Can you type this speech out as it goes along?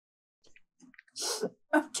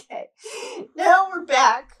Okay, now we're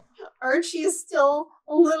back. Archie is still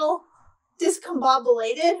a little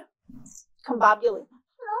discombobulated. Combobulated.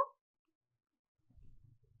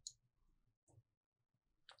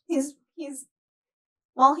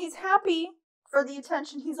 He's happy for the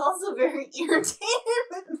attention. He's also very irritated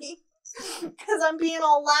with me because I'm being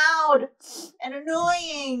all loud and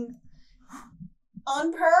annoying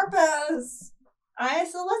on purpose. Alright,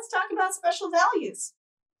 so let's talk about special values.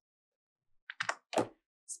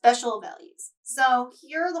 Special values. So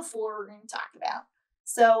here are the four we're going to talk about.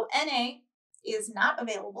 So NA is not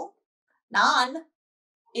available. Non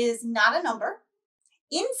is not a number.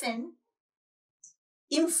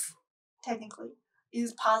 Inf technically,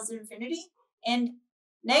 is positive infinity. And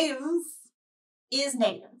negative is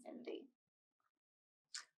negative infinity.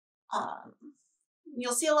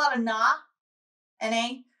 You'll see a lot of NA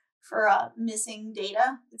for missing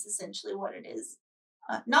data. It's essentially what it is.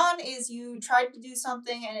 Non is you tried to do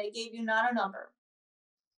something and it gave you not a number.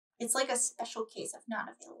 It's like a special case of not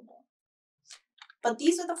available. But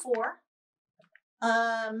these are the four.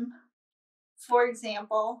 For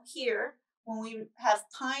example, here, when we have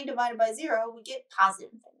pi divided by 0, we get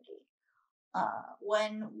positive infinity.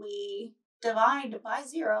 When we divide by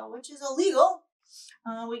 0, which is illegal,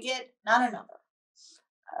 we get not a number.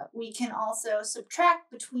 We can also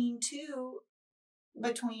subtract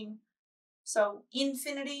so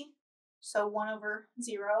infinity, so 1 over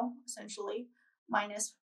 0, essentially,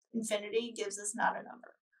 minus infinity gives us not a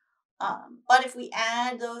number. But if we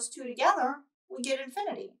add those two together, we get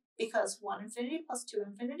infinity, because 1 infinity plus 2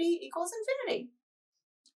 infinity equals infinity.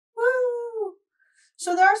 Woo!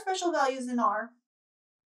 So there are special values in R.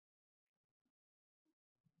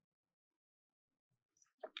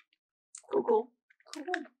 Cool.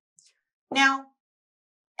 Now,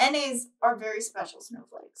 NAs are very special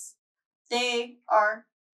snowflakes. They are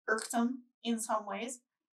irksome in some ways,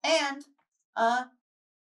 and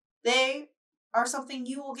they are something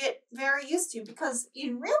you will get very used to, because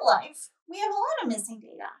in real life, we have a lot of missing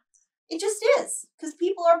data. It just is, because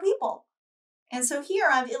people are people. And so here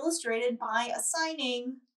I've illustrated by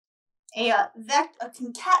assigning a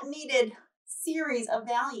concatenated series of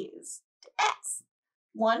values to X.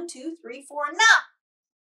 1, 2, 3, 4, and not.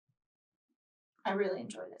 I really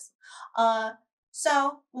enjoy this.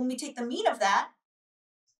 So when we take the mean of that,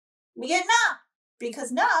 we get na,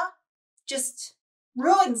 because na just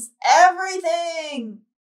ruins everything.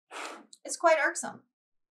 It's quite irksome,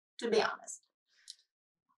 to be honest.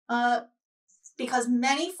 Because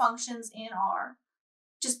many functions in R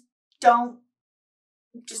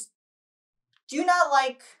do not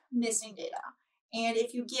like missing data. And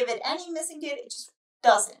if you give it any missing data, it just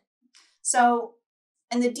doesn't. So,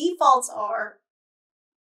 and the defaults are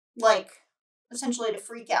like essentially to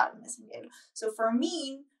freak out at missing data. So for a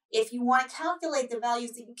mean, if you want to calculate the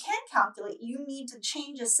values that you can calculate, you need to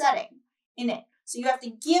change a setting in it. So you have to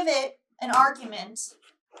give it an argument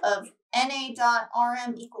of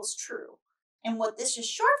na.rm equals true. And what this is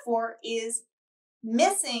short for is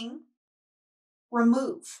missing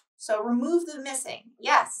remove. So remove the missing,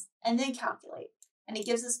 yes, and then calculate. And it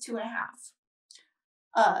gives us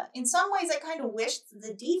 2.5. In some ways, I kind of wish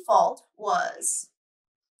the default was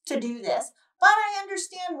to do this, but I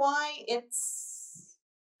understand why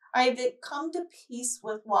I've come to peace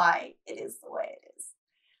with why it is the way it is.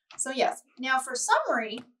 So yes, now for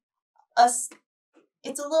summary, it's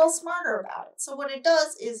a little smarter about it. So what it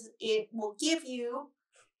does is it will give you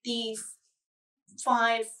those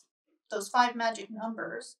five magic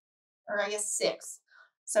numbers, or I guess 6.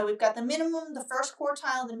 So we've got the minimum, the first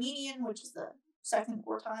quartile, the median, which is the second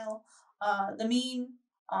quartile, the mean,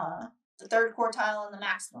 the third quartile, and the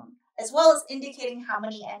maximum, as well as indicating how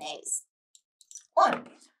many NAs. 1.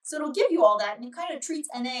 So it'll give you all that, and it kind of treats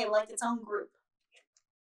NA like its own group.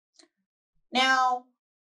 Now,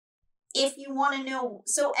 if you want to know,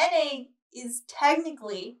 so NA is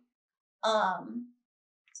technically a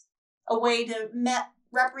way to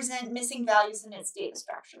represent missing values in its data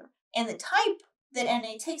structure. And the type that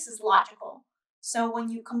NA takes is logical. So when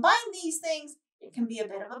you combine these things, it can be a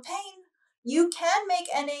bit of a pain. You can make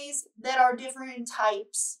NAs that are different in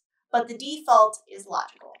types, but the default is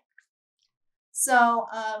logical. So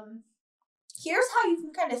here's how you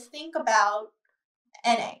can kind of think about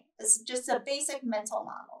NA. It's just a basic mental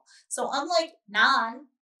model. So unlike non,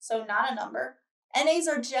 so not a number, NAs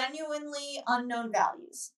are genuinely unknown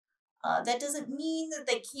values. That doesn't mean that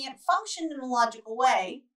they can't function in a logical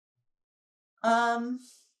way,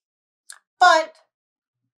 but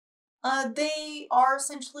they are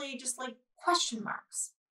essentially just like question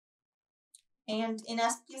marks. And in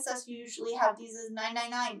SPSS, you usually have these as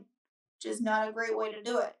 999, which is not a great way to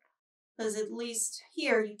do it. Because at least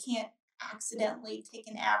here you can't accidentally take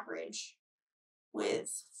an average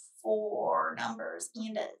with 4 numbers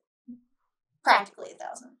and practically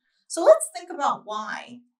 1,000. So let's think about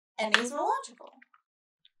why NAs are logical.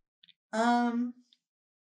 And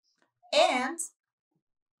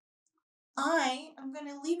I am going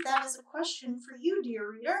to leave that as a question for you,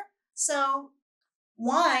 dear reader. So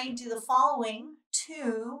why do the following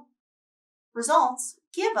 2 results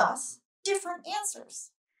give us different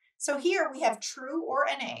answers? So here we have true or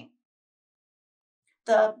NA.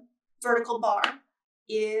 The vertical bar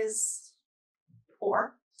is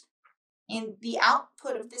or, and the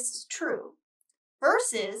output of this is true,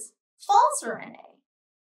 versus false or NA,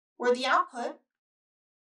 where the output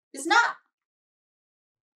is not.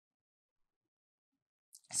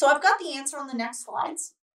 So I've got the answer on the next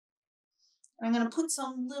slides. I'm going to put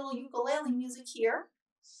some little ukulele music here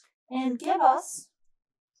and give us,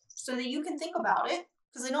 so that you can think about it,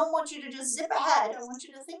 because I don't want you to just zip ahead. I want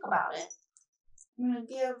you to think about it. I'm going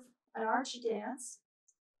to give an Archie dance.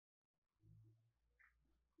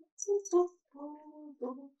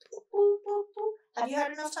 Have you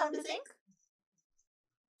had enough time to think?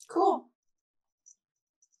 Cool.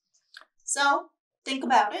 So, think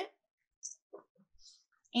about it.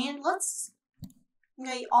 And let's,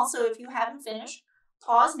 okay, also, if you haven't finished,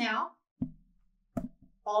 pause now.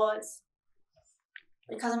 Pause.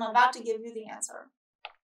 Because I'm about to give you the answer.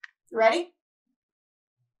 You ready?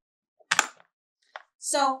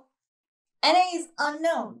 So, NA is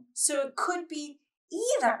unknown. So it could be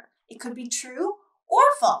either. It could be true or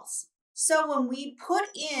false. So when we put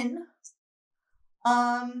in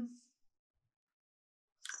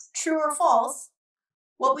true or false,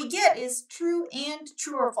 what we get is true and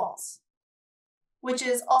true or false, which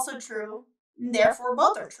is also true, and therefore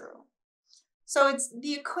both are true. So it's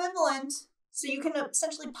the equivalent, so you can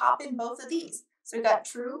essentially pop in both of these. So we've got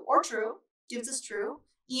true or true, gives us true,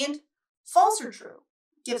 and false or true,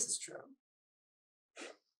 gives us true.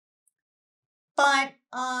 But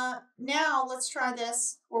now let's try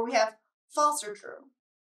this where we have false or true.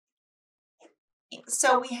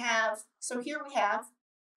 So here we have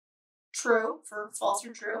true for false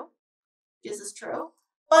or true, gives us true.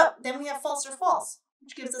 But then we have false or false,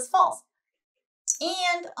 which gives us false.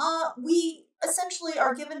 And we essentially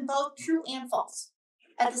are given both true and false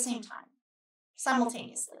at the same time,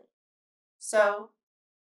 simultaneously. So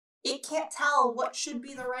it can't tell what should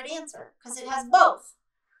be the right answer because it has both.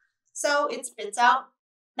 So it spits out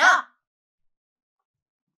nah.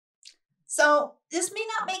 So this may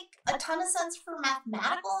not make a ton of sense for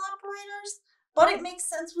mathematical operators, but it makes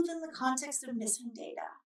sense within the context of missing data.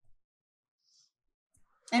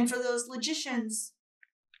 And for those logicians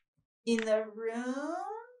in the room,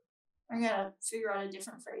 I'm going to figure out a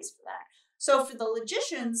different phrase for that. So for the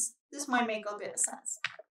logicians, this might make a bit of sense.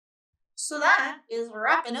 So that is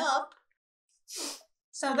wrapping up.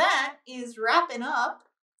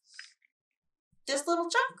 This little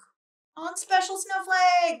chunk on special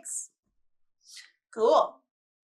snowflakes. Cool.